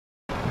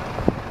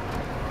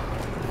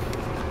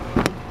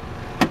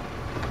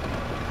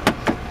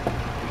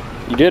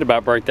did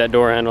about break that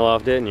door handle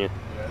off, didn't you?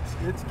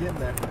 Yeah, it's getting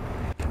there.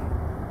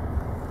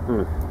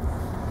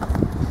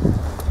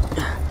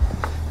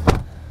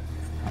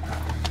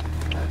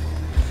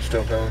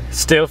 Still filming?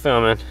 Still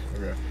filming.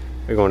 Okay.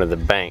 We're going to the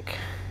bank.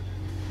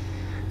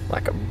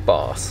 Like a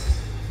boss.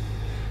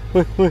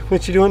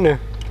 What you doing there?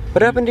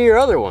 What happened to your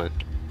other one?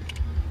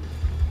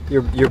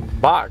 Your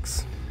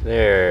box.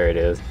 There it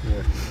is.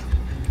 Yeah.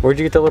 Where'd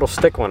you get the little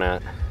stick one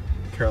at?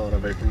 Carolina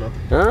Vapor Milk.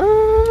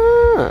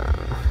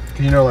 Ah.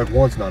 You know, like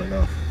one's not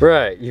enough.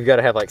 Right, you've got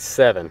to have like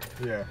 7.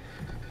 Yeah.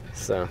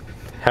 So,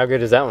 how good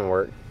does that one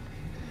work?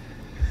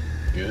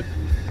 Good.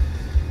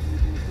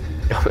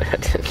 Oh, I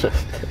didn't know.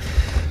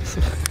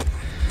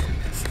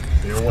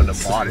 You don't want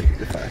the body.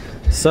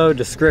 So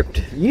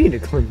descriptive. You need to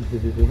clean the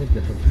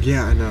window.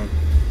 Yeah, I know.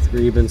 It's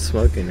where you've been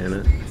smoking in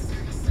it.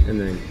 And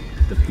then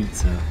the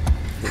pizza.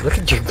 Look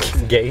at your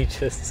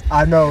gauges.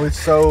 I know, it's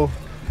so...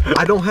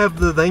 I don't have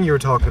the thing you were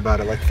talking about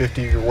at like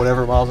 50 or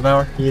whatever miles an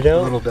hour. You don't?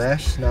 A little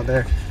dash, not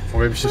there. Or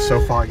maybe it's just so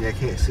foggy I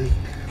can't see.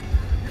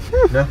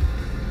 No?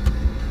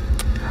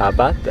 How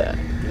about that?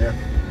 Yeah.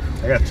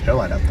 I got a tail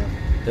light out though.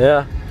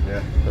 Yeah?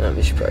 Yeah. Well,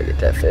 we should probably get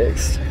that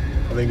fixed.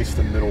 I think it's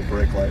the middle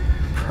brake light.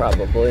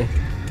 Probably.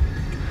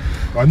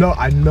 I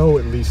know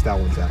at least that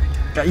one's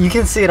out. You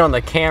can see it on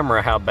the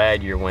camera how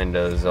bad your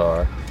windows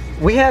are.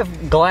 We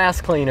have glass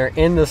cleaner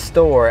in the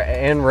store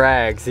and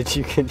rags that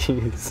you can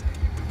use.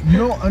 You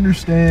don't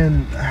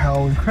understand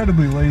how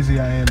incredibly lazy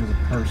I am as a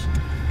person.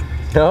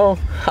 No,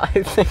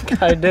 I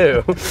think I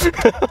do.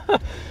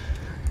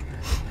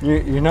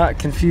 You're not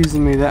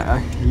confusing me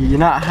that. You're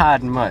not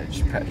hiding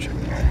much, Patrick.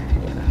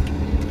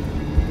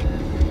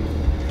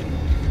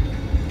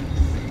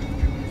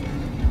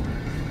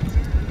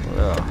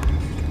 Well.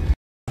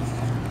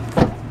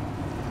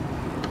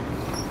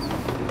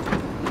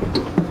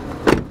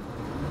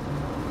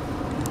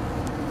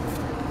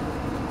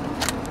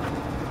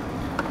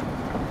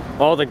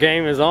 Oh, the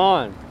game is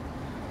on.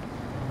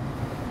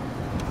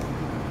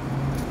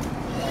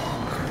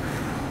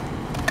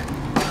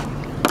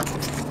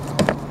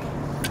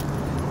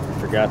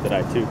 Forgot that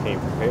I too came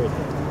prepared.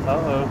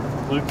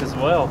 Uh-oh, Luke as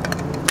well.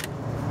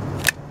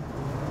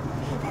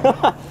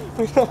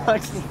 We don't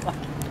like some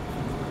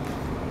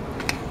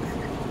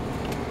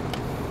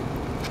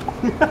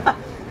You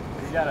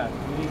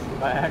need some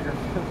Viagra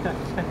for that.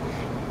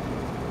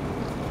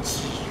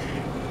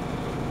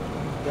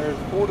 There's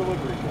 4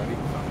 deliveries ready.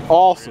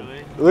 Awesome.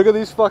 Really? Look at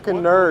these fucking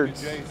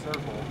nerds.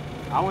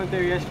 I went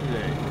there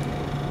yesterday.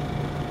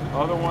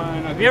 Other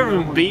one. Have you ever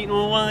been beaten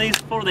with one of these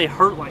before? They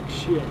hurt like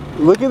shit.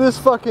 Look at this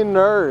fucking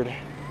nerd.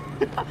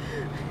 It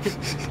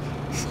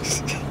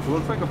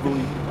looks like a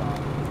police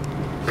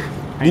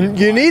car.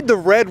 You need the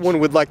red one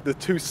with like the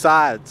 2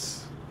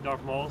 sides.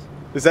 Darth Maul's?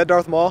 Is that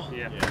Darth Maul?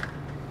 Yeah.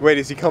 Wait,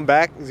 is he come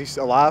back? Is he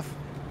alive?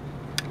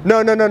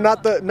 No,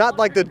 not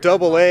like the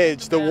double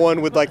edge, the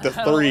one with like the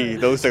 3,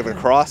 those like the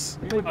cross.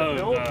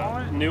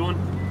 Oh, new one?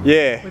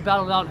 Yeah. We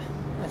battled out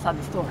inside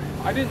the store.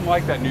 I didn't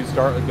like that new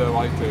start with the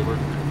lightsaber.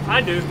 I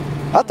do.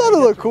 I thought it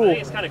looked I cool. think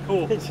it's kind of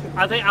cool.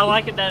 I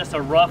like it that it's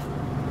a rough.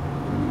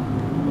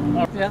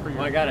 Yeah.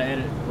 Well, I gotta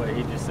edit what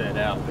he just said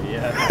out, but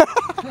yeah.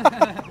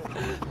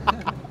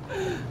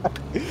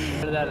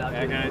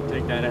 I gotta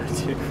take that out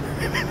too.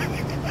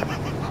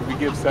 Did we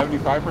give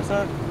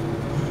 75%?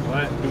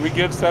 What? Did we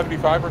give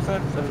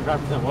 75%?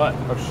 75% what?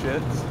 Of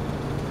shits?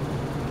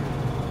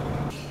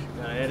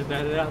 Gotta edit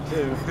that out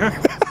too.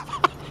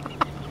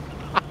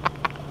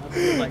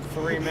 Like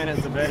 3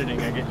 minutes of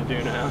editing I get to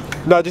do now.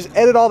 No, just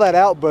edit all that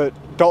out, but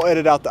don't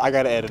edit out the I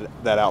gotta edit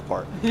that out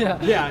part. Yeah.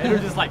 Yeah, it'll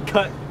just like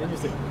cut.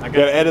 I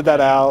Gotta edit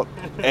that out.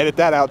 Edit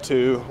that out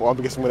too. Well,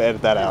 I guess I'm gonna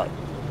edit that out.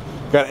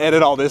 Gotta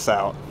edit all this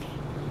out.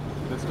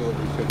 This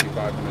delivery's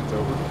 55 minutes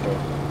over, so.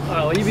 Alright,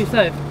 well, you be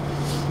safe.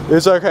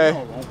 It's okay.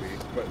 No, it won't be,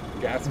 but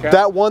gas cap.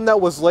 That one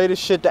that was late as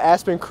shit to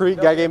Aspen Creek,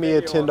 guy gave me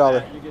a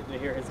 $10. You get to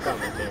hear his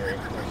commentary.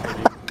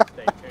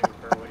 Stay tuned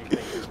for what he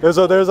thinks.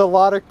 There's a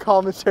lot of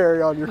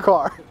commentary on your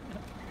car.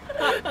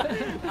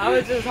 I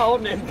was just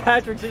holding it and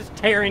Patrick's just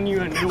tearing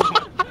you a new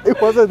one.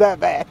 It wasn't that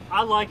bad.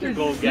 I like your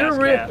gold gas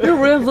cap. Your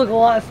rims look a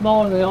lot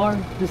smaller than they are,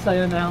 just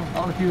saying now. I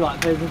don't know if you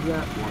like paid attention to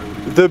that.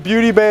 The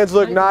beauty bands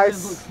look I think the rims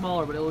nice. look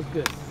smaller, but it looks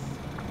good.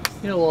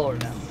 You know, lower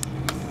now.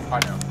 I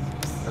know.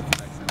 That's the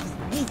next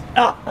thing.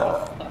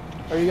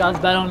 Are you guys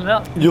battling it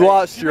out? You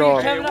lost your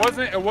arm. Hey,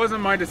 it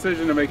wasn't my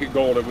decision to make it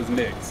gold, it was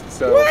Nick's.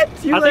 So What?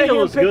 You I let think it him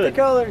looks pick good. the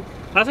color?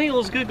 I think it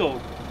looks good gold.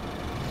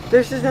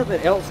 There's just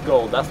nothing else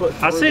gold. That's what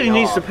I threw said he me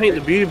needs to off. paint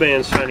the beauty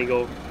bands shiny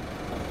gold.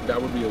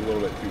 that would be a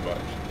little bit too much.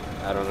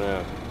 I don't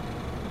know.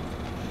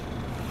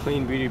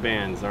 Clean beauty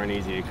bands aren't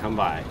easy to come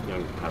by,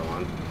 young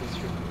Padawan.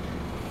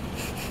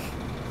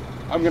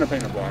 I'm gonna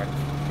paint it black.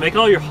 Make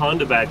all your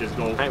Honda badges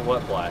gold. Paint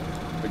what black?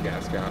 The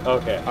gas cap.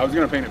 Okay. I was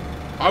gonna paint it.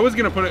 I was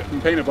gonna put it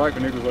and paint it black,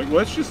 but Nick was like,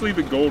 "Let's just leave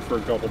it gold for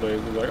a couple days."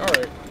 I was like, "All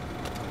right."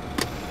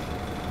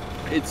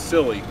 It's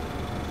silly.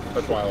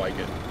 That's why I like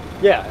it.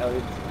 Yeah.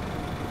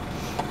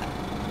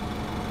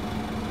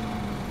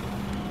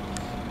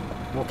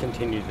 We'll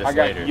continue this I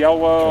got later.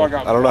 yellow. I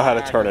got. I don't know how to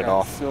black, turn I it got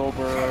off.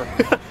 Silver.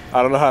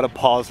 I don't know how to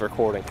pause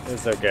recording.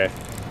 It's okay.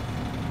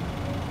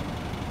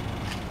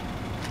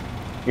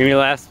 Any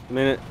last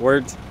minute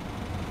words?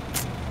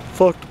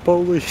 Fuck the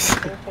police.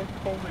 You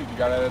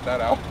gotta edit that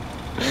out.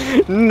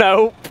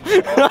 Nope.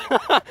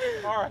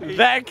 All right.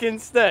 That can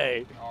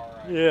stay. All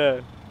right. Yeah.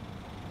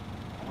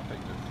 I'm gonna take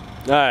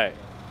this. All right.